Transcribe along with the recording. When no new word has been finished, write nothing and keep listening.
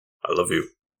I love you.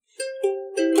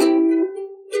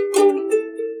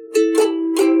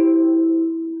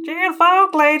 Jan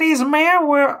Falk, ladies and men,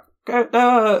 we're glad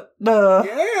to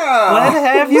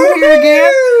have you here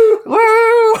again.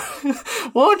 Woo!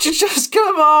 Won't you just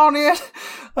come on in?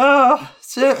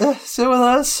 Sit with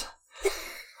us.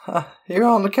 You're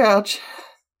on the couch.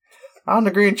 I'm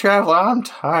the Green Traveler. I'm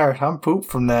tired. I'm pooped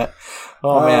from that.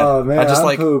 Oh man. I just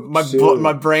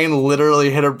my brain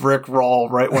literally hit a brick wall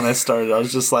right when I started. I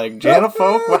was just like, Jana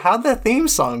Folk, how'd that theme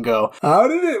song go? How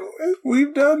did it?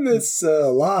 We've done this a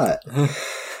lot.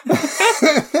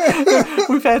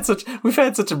 we've had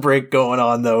such a break going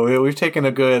on though. We've taken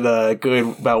a good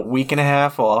about week and a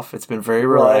half off. It's been very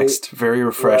relaxed, very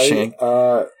refreshing.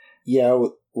 Right.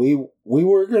 We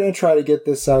were gonna try to get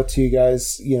this out to you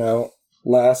guys,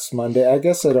 last Monday. I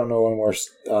guess I don't know when we're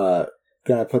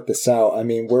gonna put this out. I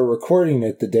mean, we're recording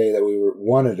it the day that we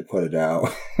wanted to put it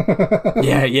out.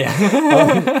 yeah.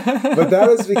 But that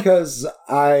was because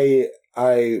I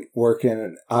work in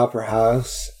an opera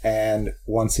house, and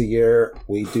once a year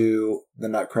we do the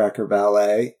Nutcracker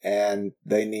Ballet, and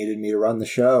they needed me to run the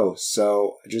show,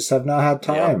 so I just have not had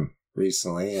time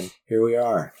recently, and here we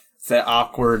are. It's that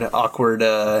awkward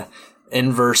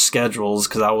inverse schedules,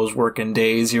 because I was working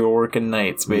days, you were working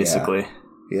nights, basically.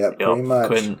 Yeah, pretty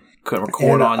much. Couldn't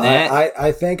record on that.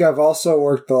 I think I've also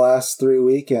worked the last 3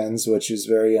 weekends, which is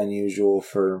very unusual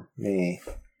for me.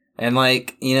 And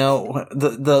what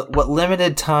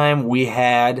limited time we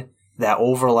had that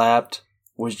overlapped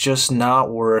was just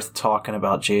not worth talking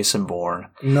about Jason Bourne.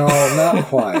 No, not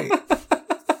quite.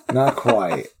 Not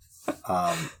quite.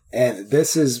 And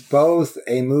this is both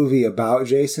a movie about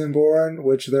Jason Bourne,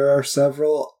 which there are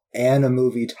several, and a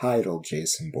movie titled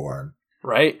Jason Bourne.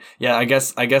 Right? Yeah, I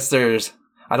guess there's...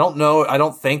 I don't know. I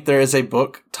don't think there is a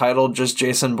book titled just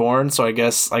Jason Bourne, so I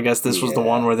guess this was the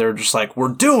one where they're just like,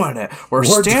 we're doing it. We're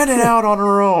standing out on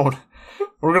our own.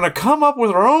 We're going to come up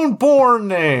with our own Bourne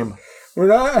name. We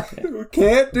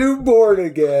can't do Bourne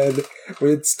again.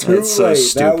 It's too late. So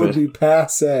stupid. That would be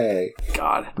passé.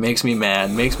 God, it makes me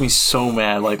mad. Makes me so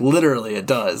mad. Like, literally, it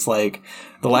does. Like,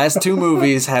 the last 2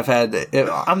 movies have had...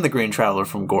 I'm the Green Traveler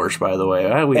from Gorsh, by the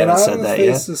way. We haven't said that yet. And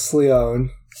I'm Faceless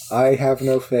Leon. I have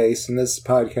no face, and this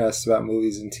podcast is about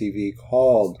movies and TV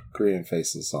called Green and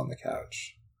Faceless on the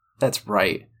Couch. That's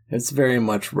right. It's very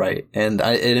much right. And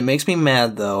it makes me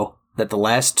mad, though, that the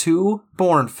last 2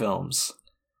 Bourne films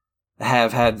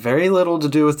have had very little to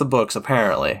do with the books,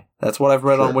 apparently. That's what I've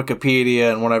read on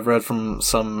Wikipedia and what I've read from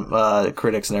some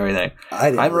critics and everything. I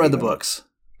haven't read the books.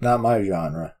 Not my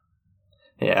genre.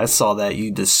 Yeah, I saw that,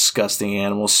 you disgusting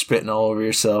animal spitting all over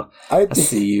yourself. I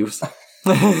see you.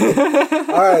 All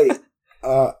right.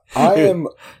 I am,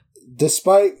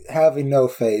 despite having no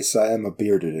face, I am a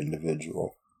bearded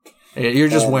individual. You're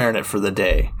just wearing it for the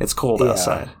day. It's cold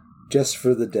outside. Just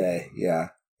for the day, yeah.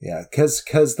 Yeah,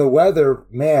 because the weather,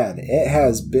 man, it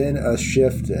has been a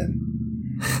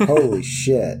shifting. Holy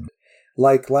shit.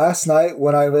 Like last night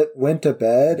when I went to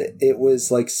bed, it was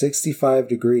like 65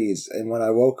 degrees. And when I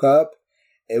woke up,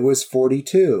 it was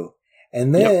 42.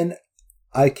 And then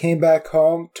I came back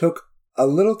home, took a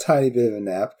little tiny bit of a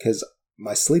nap because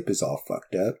my sleep is all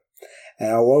fucked up.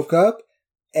 And I woke up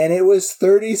and it was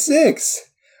 36.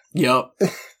 Yup.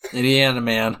 Indiana,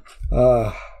 man.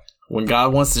 When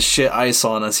God wants to shit ice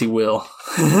on us, he will.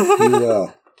 He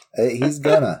will. He's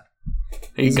gonna.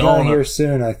 He's gonna here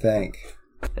soon, I think.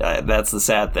 Yeah, that's the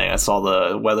sad thing. I saw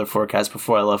the weather forecast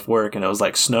before I left work, and it was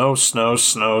like snow, snow,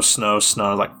 snow, snow, snow. I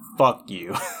was like, fuck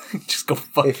you. Just go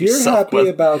fuck yourself. If you're happy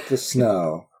about the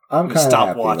snow, I'm kind of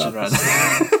happy watching about right the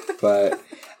snow. But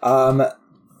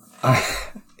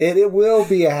it will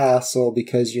be a hassle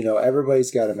because,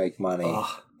 everybody's got to make money. Ugh.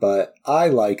 But I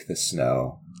like the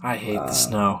snow. I hate the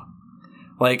snow.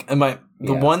 Like,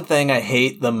 the one thing I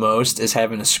hate the most is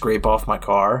having to scrape off my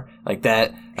car. Like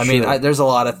that. I mean, there's a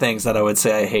lot of things that I would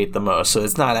say I hate the most. So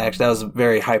it's not actually, that was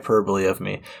very hyperbole of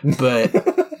me. But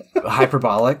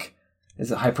hyperbolic?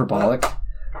 Is it hyperbolic?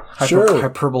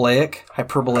 Hyperbolaic?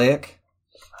 Hyperbolic?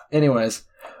 Anyways.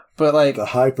 But like. The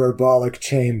hyperbolic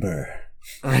chamber.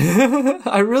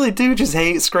 I really do just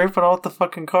hate scraping off the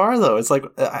fucking car, though. It's like,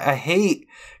 I hate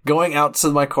going out to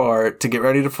my car to get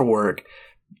ready for work,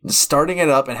 starting it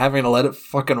up and having to let it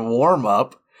fucking warm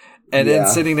up, and then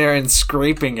sitting there and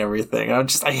scraping everything.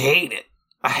 I hate it.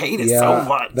 I hate it so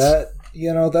much.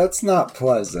 That's not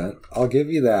pleasant. I'll give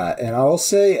you that. And I will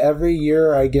say every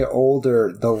year I get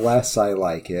older, the less I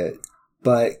like it.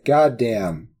 But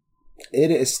goddamn,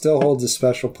 it still holds a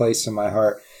special place in my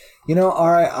heart.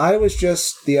 Alright, I was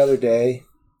just the other day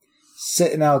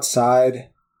sitting outside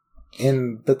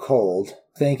in the cold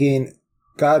thinking,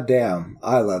 goddamn,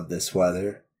 I love this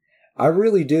weather. I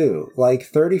really do. Like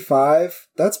 35,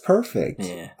 that's perfect.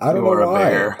 Yeah, I don't know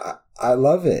why. I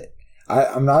love it.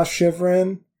 I'm not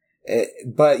shivering,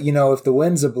 but you know, if the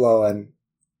winds are blowing,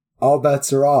 all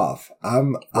bets are off.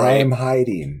 I am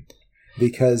hiding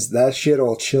because that shit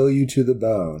will chill you to the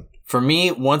bone. For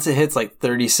me, once it hits like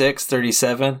 36,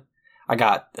 37, I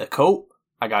got a coat,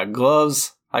 I got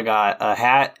gloves, I got a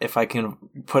hat if I can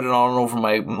put it on over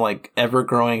my like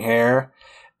ever-growing hair.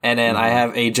 And then I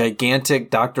have a gigantic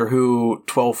Doctor Who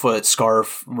 12-foot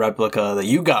scarf replica that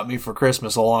you got me for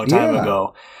Christmas a long time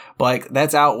ago. But like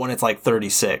that's out when it's like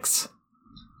 36.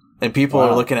 And people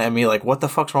are looking at me like, what the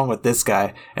fuck's wrong with this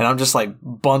guy? And I'm just like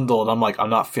bundled. I'm like,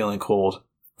 I'm not feeling cold.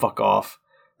 Fuck off.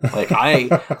 Like I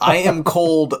am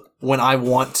cold when I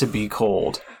want to be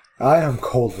cold. I am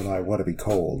cold when I want to be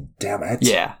cold. Damn it.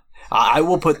 Yeah. I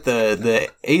will put the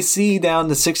AC down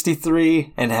to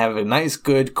 63 and have a nice,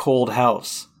 good, cold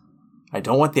house. I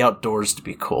don't want the outdoors to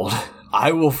be cold.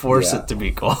 I will force it to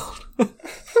be cold.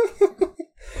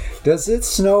 Does it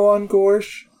snow on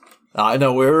Gorsh? I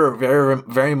know we're very,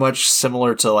 very much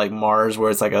similar to like Mars,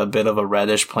 where it's like a bit of a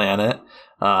reddish planet.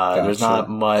 Gotcha. There's not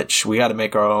much. We got to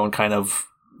make our own kind of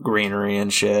greenery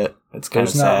and shit. It's kind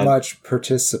of sad. There's not much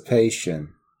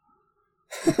participation.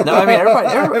 No, I mean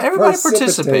everybody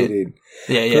participated.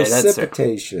 Yeah, that's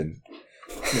precipitation.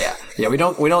 Yeah. We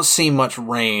don't see much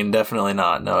rain. Definitely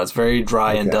not. No, it's very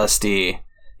dry and dusty.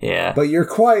 Yeah, but you're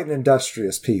quite an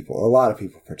industrious people. A lot of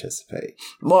people participate.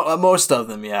 Most of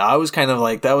them, yeah. I was kind of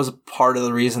like that was part of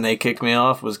the reason they kicked me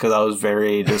off was because I was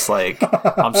very just like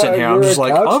I'm sitting here, I'm just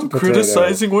like I'm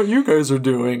criticizing what you guys are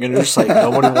doing, and it's just like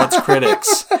nobody wants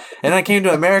critics. And I came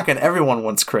to America, and everyone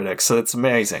wants critics, so it's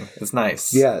amazing. It's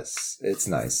nice. Yes, it's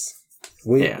nice.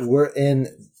 We're in.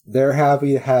 They're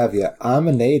happy to have you. I'm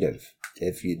a native.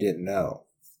 If you didn't know.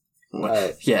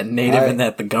 Native in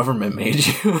that the government made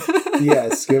you.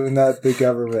 Yes, given that the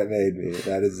government made me.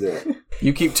 That is it.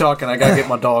 You keep talking. I gotta get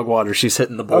my dog water. She's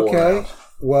hitting the bowl. Okay. Now.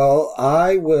 Well,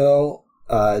 I will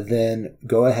then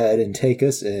go ahead and take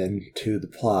us into the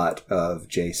plot of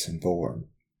Jason Bourne.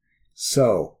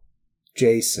 So,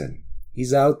 Jason,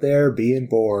 he's out there being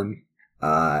born,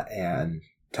 and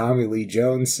Tommy Lee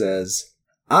Jones says,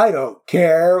 I don't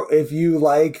care if you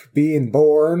like being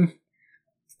born.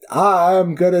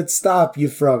 I'm gonna stop you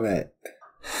from it.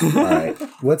 Alright,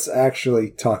 let's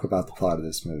actually talk about the plot of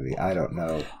this movie. I don't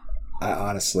know.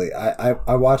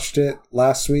 I watched it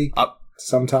last week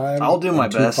sometime. I'll do my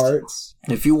best. Parts.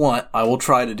 If you want, I will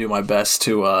try to do my best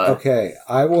to okay,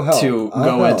 I will help.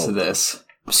 Into this.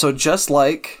 So just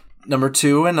like number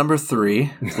 2 and number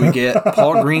 3, we get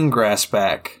Paul Greengrass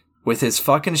back with his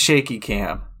fucking shaky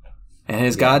cam and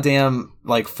his goddamn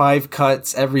like 5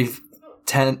 cuts every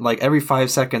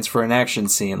 5 seconds for an action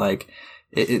scene. Like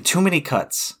too many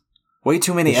cuts, way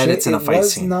too many edits in a fight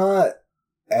scene. It was not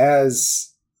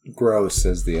as gross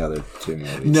as the other 2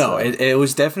 movies. No, it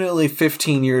was definitely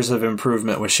 15 years of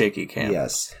improvement with shaky cam.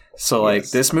 Yes. So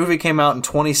like this movie came out in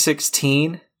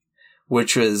 2016,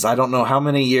 which was I don't know how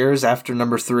many years after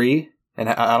number 3, and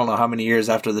I don't know how many years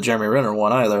after the Jeremy Renner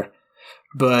one either.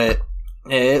 But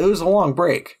it was a long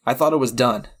break. I thought it was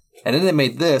done. And then they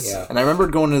made this, and I remember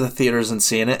going to the theaters and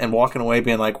seeing it and walking away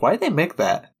being like, why did they make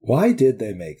that? Why did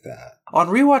they make that? On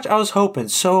rewatch, I was hoping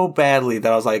so badly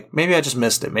that I was like, maybe I just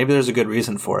missed it. Maybe there's a good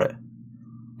reason for it.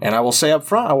 And I will say up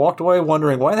front, I walked away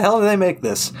wondering, why the hell did they make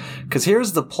this? Because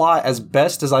here's the plot as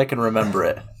best as I can remember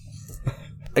it.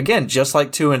 Again, just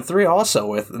like 2 and 3 also,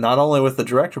 with not only with the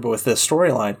director, but with this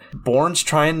storyline. Bourne's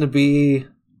trying to be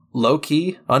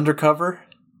low-key, undercover.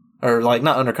 Or, like,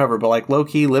 not undercover, but, like,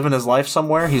 low-key living his life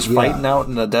somewhere. He's fighting out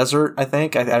in the desert, I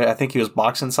think. I think he was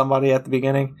boxing somebody at the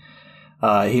beginning.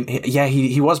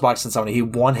 He was boxing somebody. He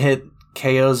one-hit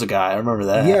KOs a guy. I remember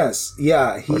that. Yes,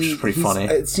 yeah. Which is pretty funny.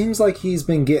 It seems like he's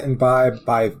been getting by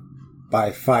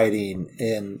fighting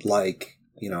in, like,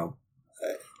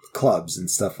 clubs and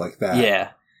stuff like that.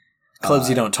 Yeah. Clubs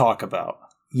you don't talk about.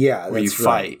 Yeah, where you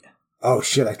fight. Oh,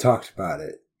 shit, I talked about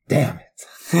it. Damn it.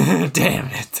 Damn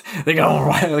it. They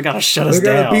gotta shut us down.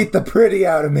 They're gonna beat the pretty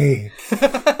out of me.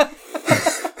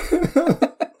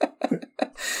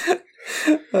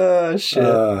 Oh,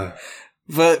 shit.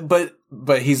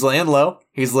 But he's laying low.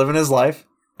 He's living his life.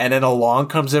 And then along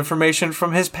comes information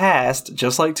from his past,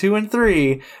 just like 2 and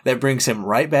 3, that brings him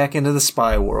right back into the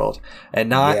spy world. And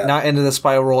not into the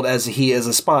spy world as he is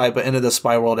a spy, but into the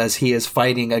spy world as he is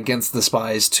fighting against the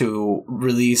spies to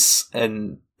release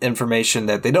information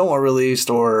that they don't want released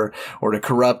or to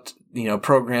corrupt,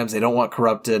 programs they don't want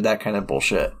corrupted, that kind of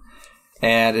bullshit.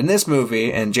 And in this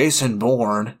movie, and Jason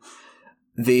Bourne,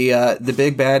 the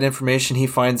big bad information he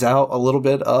finds out a little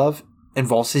bit of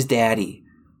involves his daddy.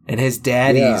 and his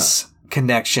daddy's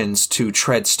connections to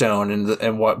Treadstone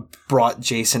and what brought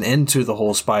Jason into the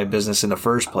whole spy business in the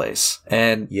first place.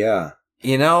 And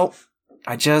you know,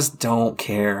 I just don't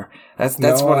care. That's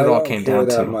what it all came down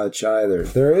to. That much either.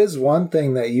 There is one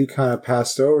thing that you kind of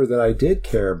passed over that I did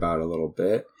care about a little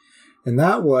bit, and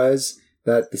that was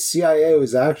that the CIA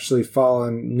was actually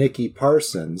following Nikki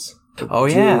Parsons.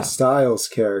 Julia Stiles'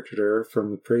 character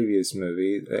from the previous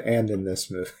movie and in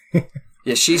this movie.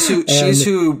 Yeah, she's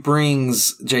who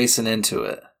brings Jason into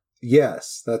it.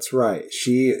 Yes, that's right.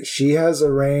 She has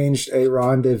arranged a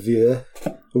rendezvous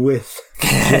with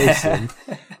Jason,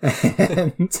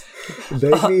 and they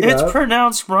meet up. It's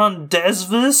pronounced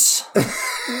rendezvous.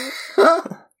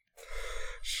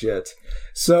 Shit.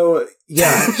 So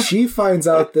yeah, she finds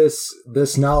out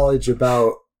this knowledge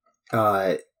about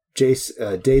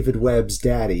David Webb's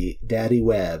daddy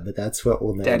Webb. That's what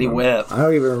we'll name Daddy him. Webb. I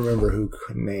don't even remember who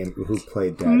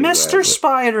played Daddy Mr. Webb.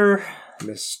 Spider.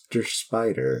 Mr.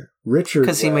 Spider. Richard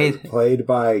Webb, played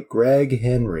by Greg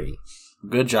Henry.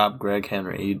 Good job, Greg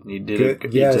Henry. You did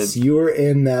it. Yes, you were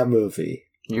in that movie.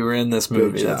 You were in this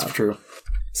movie. That's true.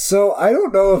 So I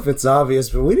don't know if it's obvious,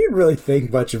 but we didn't really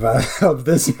think much about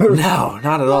this movie. No,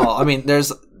 not at all. I mean,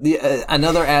 there's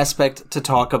another aspect to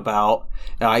talk about.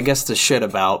 I guess to shit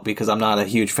about, because I'm not a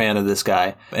huge fan of this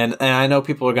guy, and I know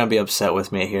people are going to be upset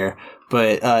with me here.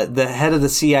 But the head of the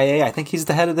CIA, I think he's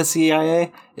the head of the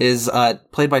CIA, is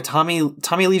played by Tommy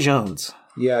Lee Jones.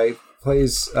 Yeah, he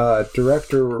plays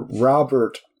director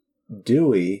Robert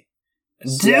Dewey.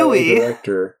 Dewey?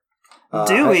 Director.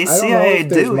 Dewey, I don't CIA know if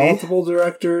there's Dewey. multiple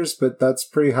directors, but that's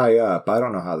pretty high up. I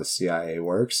don't know how the CIA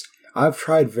works. I've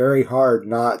tried very hard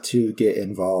not to get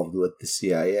involved with the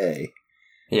CIA.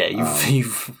 Yeah,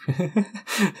 you've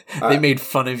they made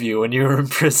fun of you when you were in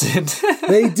prison.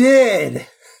 They did.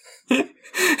 They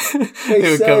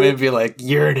would come in and be like,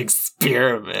 "You're an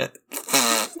experiment."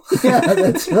 Yeah,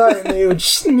 that's right. And they would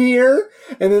smear,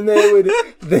 and then they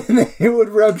would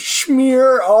rub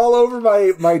schmear all over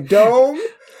my dome.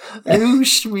 Ooh,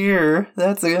 schmear.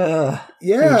 That's a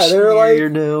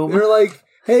they're like,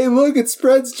 hey, look, it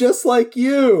spreads just like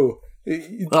you.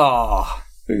 Oh,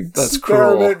 that's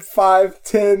Experiment cruel. 5,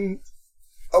 10,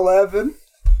 11.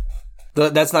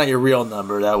 That's not your real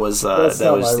number. That was that's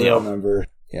not my real number.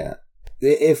 Yeah.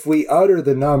 If we utter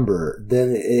the number,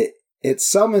 then it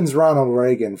summons Ronald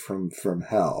Reagan from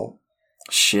hell.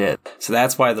 Shit. So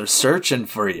that's why they're searching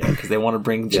for you, because they want to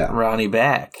bring Ronnie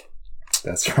back.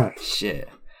 That's right. Shit.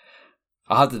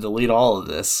 I'll have to delete all of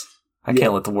this. I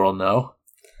can't let the world know.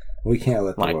 We can't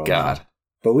let the world know. My God.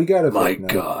 But we gotta My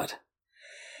God.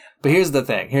 But here's the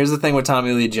thing. Here's the thing with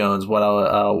Tommy Lee Jones. What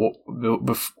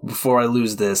before I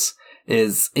lose this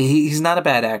is he's not a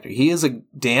bad actor. He is a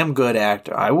damn good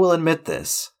actor. I will admit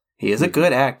this. He is a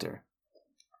good actor.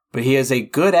 But he is a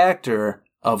good actor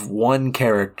of one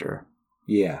character.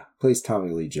 Yeah, plays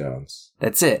Tommy Lee Jones.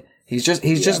 That's it. He's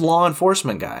just law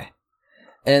enforcement guy.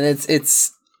 And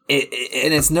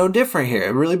it's no different here.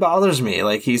 It really bothers me.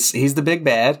 Like he's the big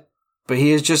bad, but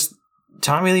he is just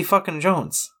Tommy Lee fucking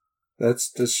Jones.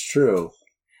 That's true.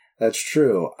 That's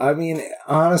true. I mean,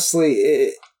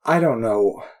 honestly, I don't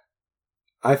know.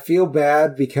 I feel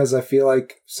bad because I feel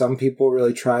like some people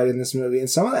really tried in this movie, and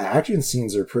some of the action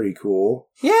scenes are pretty cool.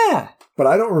 Yeah. But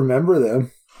I don't remember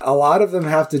them. A lot of them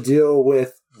have to deal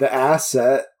with the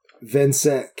asset,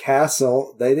 Vincent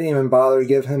Castle. They didn't even bother to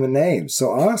give him a name. So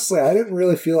honestly, I didn't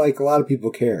really feel like a lot of people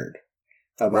cared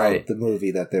about the movie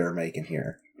that they were making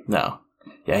here. No.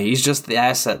 Yeah, he's just the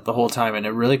asset the whole time, and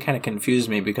it really kind of confused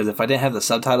me because if I didn't have the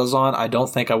subtitles on, I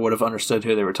don't think I would have understood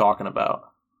who they were talking about.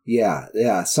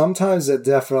 Yeah. Sometimes it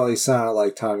definitely sounded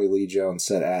like Tommy Lee Jones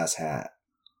said ass hat.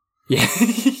 Yeah.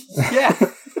 Yeah.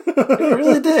 It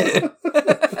really did.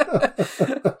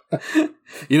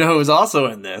 You know who was also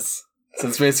in this?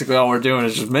 Since basically all we're doing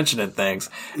is just mentioning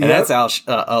things. And that's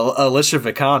Alicia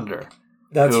Vikander.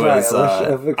 That's right,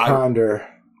 Alicia Vikander.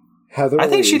 Heather I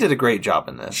think Lee. she did a great job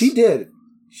in this. She did.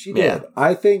 Yeah.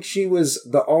 I think she was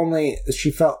the only...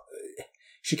 She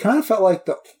kind of felt like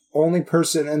the only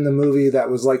person in the movie that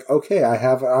was like, okay, I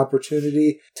have an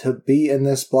opportunity to be in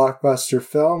this blockbuster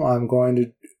film. I'm going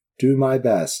to do my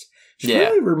best. She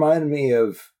really reminded me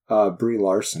of Brie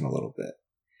Larson a little bit.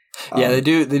 Yeah, they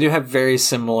do have very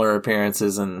similar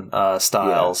appearances and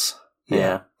styles.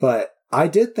 Yeah. But I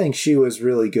did think she was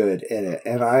really good in it.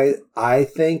 And I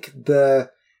think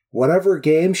whatever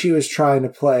game she was trying to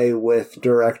play with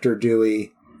Director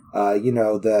Dewey,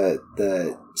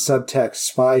 the subtext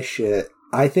spy shit,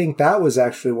 I think that was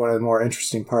actually one of the more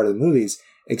interesting part of the movies,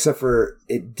 except for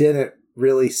it didn't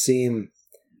really seem,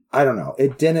 I don't know,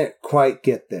 it didn't quite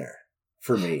get there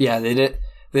for me. Yeah, they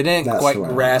They didn't quite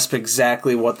grasp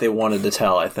exactly what they wanted to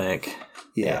tell, I think.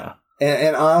 Yeah.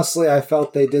 And honestly, I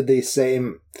felt they did the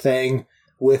same thing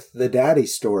with the daddy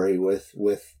story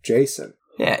with Jason.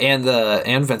 Yeah,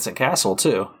 and Vincent Castle,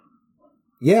 too.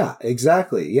 Yeah,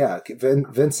 exactly. Yeah,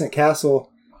 Vincent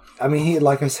Castle, I mean, he,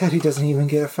 like I said, he doesn't even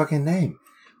get a fucking name.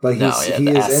 But he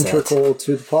is integral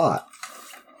to the plot.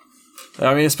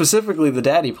 I mean, specifically the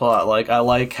daddy plot. Like, I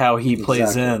like how he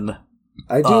plays in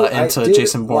into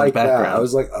Jason Bourne's background. That. I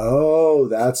was like, oh,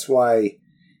 that's why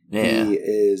he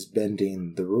is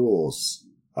bending the rules.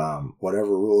 Whatever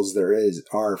rules there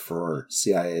are for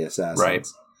CIA assassins. Right.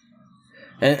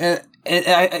 And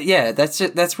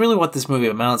that's really what this movie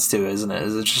amounts to, isn't it?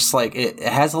 It's just like, it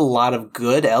has a lot of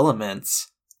good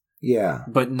elements. Yeah.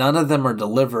 But none of them are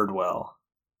delivered well.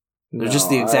 They're just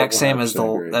the exact same as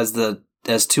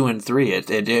 2 and 3.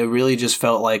 It really just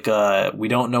felt like we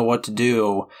don't know what to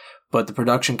do, but the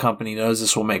production company knows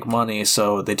this will make money,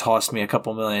 so they tossed me a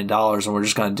couple $1 million, and we're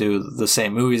just going to do the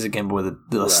same movies again, but with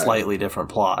a slightly different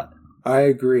plot. I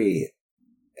agree,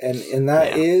 and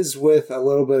that is with a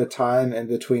little bit of time in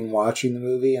between watching the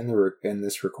movie and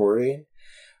this recording,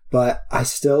 but I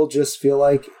still just feel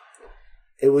like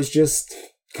it was just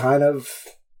kind of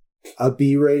a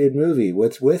B-rated movie.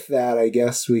 With that, I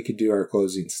guess we could do our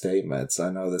closing statements. I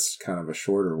know this is kind of a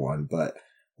shorter one, but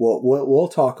we'll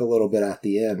talk a little bit at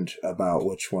the end about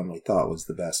which one we thought was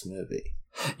the best movie.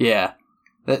 Yeah.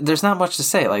 There's not much to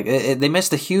say. Like, they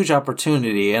missed a huge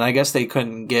opportunity, and I guess they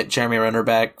couldn't get Jeremy Renner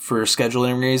back for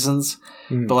scheduling reasons.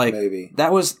 But like, maybe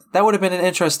that would have been an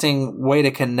interesting way to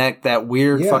connect that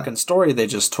weird fucking story they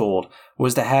just told.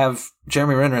 Was to have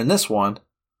Jeremy Renner in this one,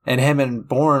 and him and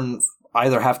Bourne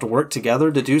either have to work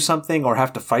together to do something or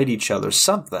have to fight each other,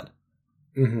 something.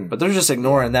 Mm-hmm. But they're just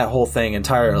ignoring that whole thing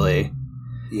entirely.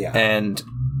 Yeah. And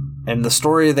the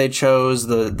story they chose,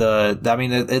 I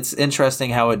mean, it's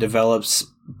interesting how it develops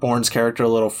Bourne's character a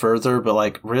little further, but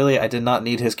like, really, I did not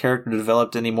need his character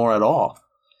developed anymore at all.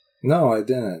 No, I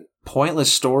didn't.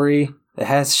 Pointless story. It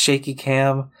has shaky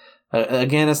cam.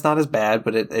 Again, it's not as bad,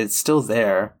 but it's still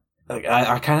there. Like,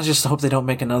 I kind of just hope they don't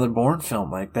make another Bourne film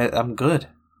like that. I'm good.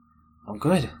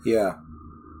 Yeah.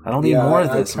 I don't need more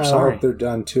of this. I'm sorry. I hope they're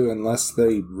done too, unless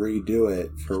they redo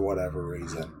it for whatever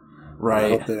reason. Right. I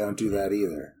hope they don't do that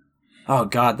either. Oh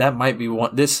God, that might be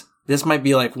one. This might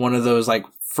be like one of those like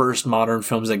first modern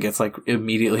films that gets like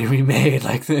immediately remade.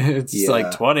 Like it's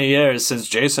like 20 years since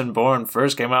Jason Bourne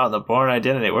first came out in The Bourne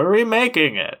Identity. We're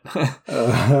remaking it.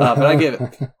 But I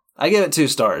give it 2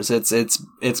 stars.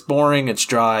 It's boring. It's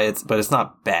dry. But it's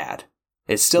not bad.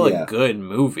 It's still a good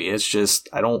movie. It's just,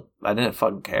 I didn't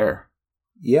fucking care.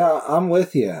 Yeah, I'm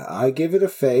with you. I give it a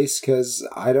face because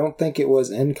I don't think it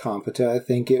was incompetent. I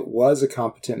think it was a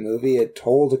competent movie. It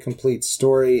told a complete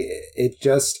story. It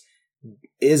just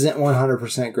isn't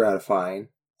 100% gratifying.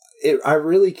 I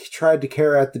really tried to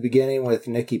care at the beginning with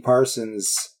Nikki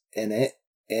Parsons in it,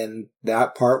 and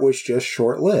that part was just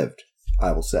short-lived,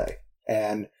 I will say.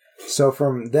 And so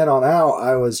from then on out,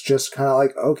 I was just kind of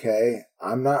like, okay,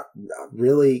 I'm not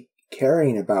really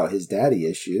caring about his daddy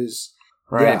issues.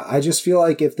 Right. Yeah, I just feel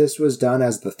like if this was done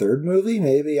as the third movie,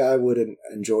 maybe I would have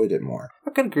enjoyed it more.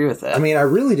 I can agree with that. I mean, I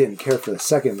really didn't care for the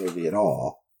second movie at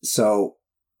all. So,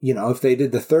 if they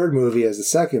did the third movie as the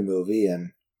second movie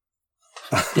and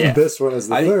this one as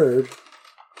the third,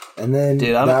 and then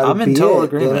I'm in total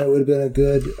agreement. Then it would have been a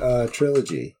good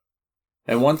trilogy.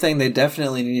 And one thing they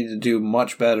definitely needed to do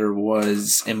much better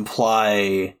was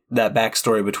imply that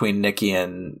backstory between Nikki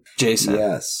and Jason.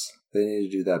 Yes. They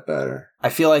need to do that better. I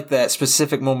feel like that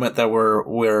specific moment that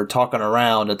we're talking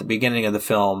around at the beginning of the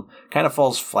film kind of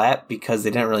falls flat because they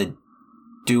didn't really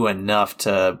do enough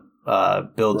to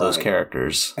build those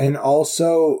characters. And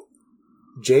also,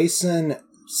 Jason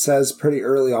says pretty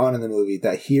early on in the movie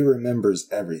that he remembers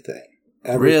everything.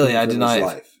 Really? I did not.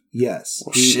 Life. Yes.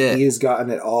 Well, shit. He has gotten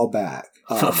it all back.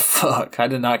 Oh, fuck. I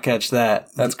did not catch that.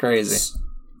 That's crazy.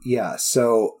 Yeah,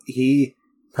 so he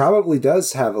probably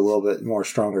does have a little bit more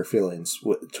stronger feelings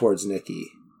towards Nikki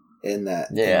in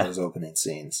those opening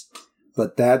scenes.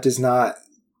 But that does not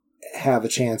have a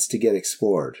chance to get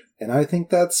explored. And I think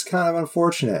that's kind of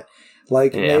unfortunate.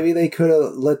 Like, maybe they could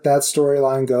have let that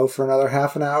storyline go for another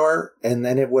half an hour, and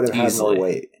then it would have had more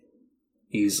weight.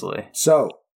 Easily. So,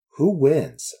 who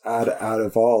wins out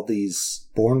of all these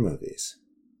Bourne movies?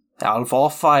 Out of all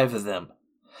 5 of them.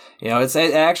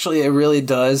 It really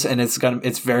does, and it's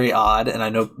very odd, and I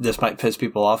know this might piss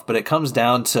people off, but it comes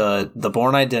down to The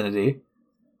Bourne Identity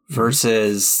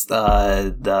versus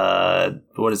the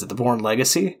Bourne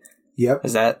Legacy? Yep.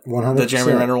 Is that 100%. The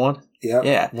Jeremy Renner one? Yep.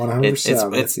 Yeah. 100%.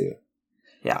 I'm with you.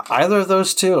 Yeah, either of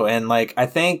those two, and like, I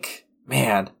think,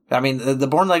 man, I mean, the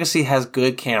Bourne Legacy has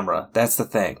good camera. That's the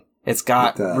thing. It's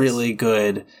got really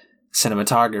good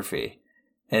cinematography.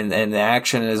 And the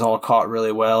action is all caught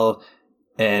really well.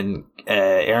 And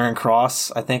Aaron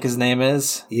Cross, I think his name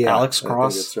is. Yeah, Alex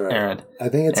Cross? I think it's right. Aaron. I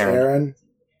think it's Aaron.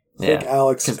 I think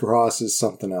Alex Cross is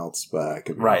something else, but I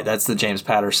could be wrong. That's the James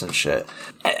Patterson shit.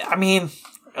 I mean,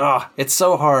 it's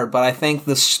so hard, but I think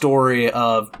the story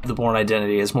of The Bourne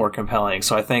Identity is more compelling.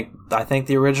 So I think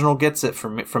the original gets it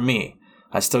from me.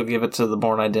 I still give it to The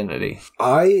Bourne Identity.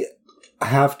 I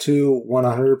have to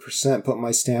 100% put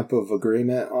my stamp of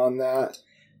agreement on that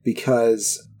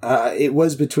because it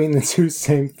was between the two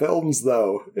same films,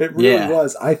 though. It really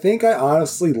was. I think I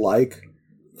honestly like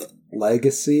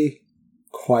Legacy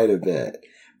quite a bit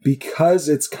because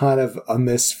it's kind of a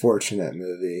misfortunate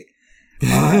movie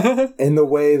in the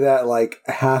way that like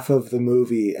half of the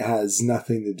movie has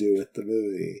nothing to do with the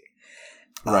movie.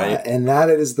 Right. And that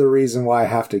is the reason why I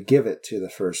have to give it to the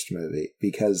first movie,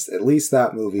 because at least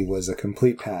that movie was a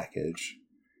complete package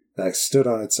that stood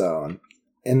on its own.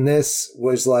 And this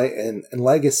was like, and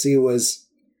Legacy was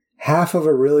half of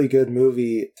a really good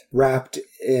movie wrapped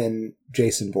in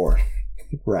Jason Bourne.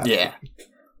 Yeah.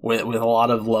 With a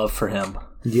lot of love for him.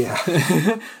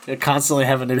 Yeah. Constantly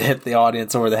having to hit the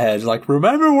audience over the head. Like,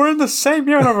 remember, we're in the same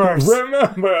universe.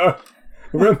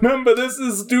 Remember, this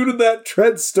is due to that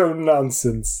Treadstone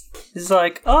nonsense. He's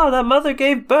like, oh, that mother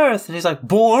gave birth. And he's like,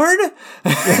 Bourne?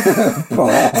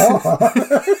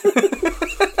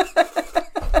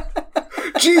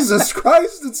 Jesus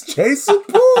Christ, it's Jason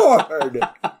Bourne!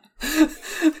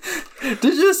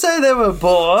 Did you say they were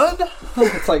born?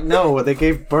 It's like, no, they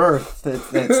gave birth.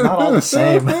 It's not all the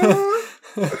same.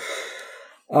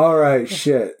 All right,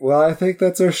 shit. Well, I think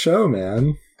that's our show,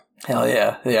 man. Hell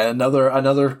yeah. Yeah,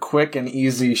 another quick and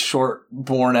easy short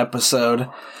Bourne episode.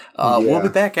 We'll be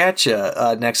back at you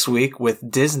next week with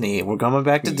Disney. We're coming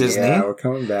back to Disney. Yeah, we're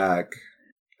coming back.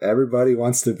 Everybody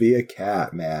wants to be a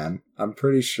cat, man. I'm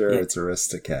pretty sure it's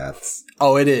Aristocats.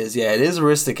 Oh, it is. Yeah, it is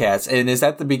Aristocats. And is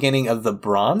that the beginning of the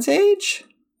Bronze Age?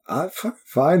 I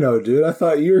know, dude. I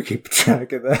thought you were keeping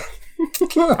track of that.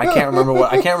 I can't remember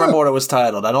what it was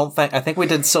titled. I think we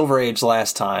did Silver Age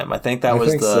last time. I think that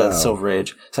was the Silver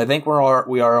Age. So I think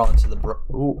we are on to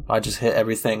the I just hit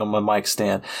everything on my mic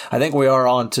stand. I think we are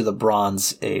on to the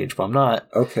Bronze Age, but I'm not.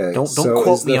 Okay. Don't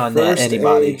quote me on that,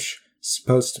 anybody. Age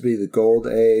supposed to be the Gold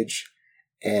Age,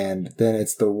 and then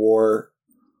it's the War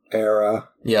era.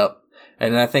 Yep.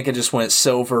 And I think it just went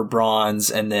Silver,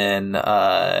 Bronze, and then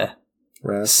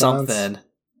something.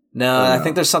 No, I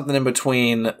think there's something in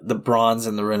between the Bronze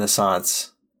and the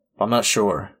Renaissance. I'm not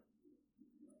sure.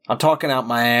 I'm talking out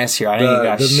my ass here. I ain't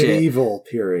got shit. The medieval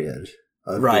period.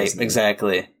 Right, Disney.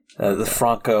 Exactly. The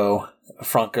Franco.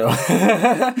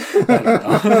 I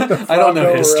don't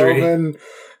know history. Roman,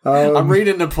 I'm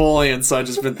reading Napoleon, so I've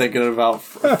just been thinking about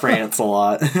France a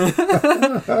lot.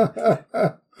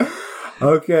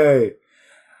 Okay.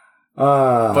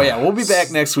 But yeah, we'll be back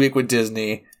next week with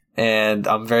Disney. And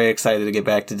I'm very excited to get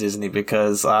back to Disney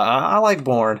because I like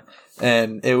Bourne,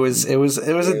 and it was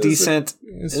a decent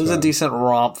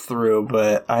romp through,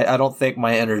 but I don't think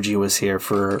my energy was here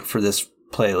for this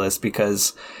playlist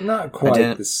because not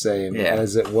quite the same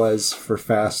as it was for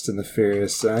Fast and the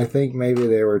Furious. And I think maybe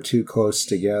they were too close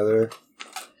together.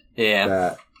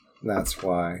 Yeah, that's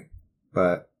why.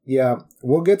 But yeah,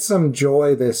 we'll get some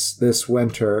joy this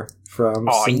winter from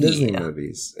some Disney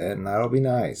movies, and that'll be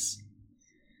nice.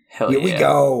 Hell Here we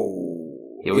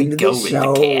go. Here we go with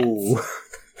the cats.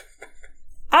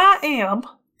 I am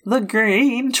the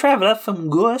Green Traveler from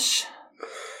Gush.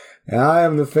 And I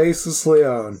am the Faceless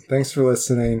Leon. Thanks for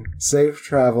listening. Safe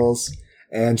travels.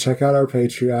 And check out our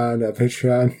Patreon at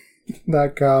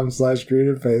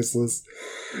patreon.com/greenandfaceless.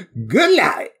 Good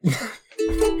night.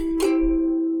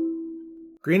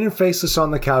 Green and Faceless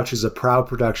on the Couch is a proud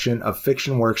production of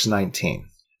FictionWorks 19.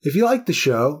 If you like the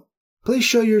show, please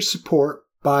show your support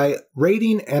by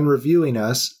rating and reviewing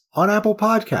us on Apple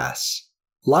Podcasts.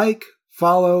 Like,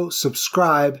 follow,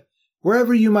 subscribe,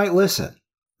 wherever you might listen.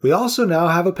 We also now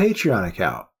have a Patreon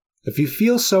account. If you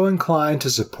feel so inclined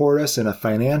to support us in a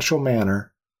financial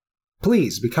manner,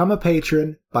 please become a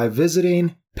patron by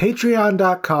visiting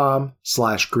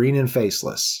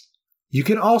patreon.com/greenandfaceless. You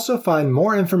can also find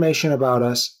more information about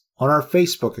us on our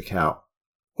Facebook account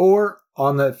or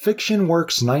on the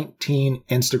FictionWorks 19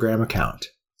 Instagram account.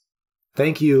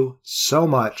 Thank you so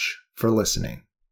much for listening.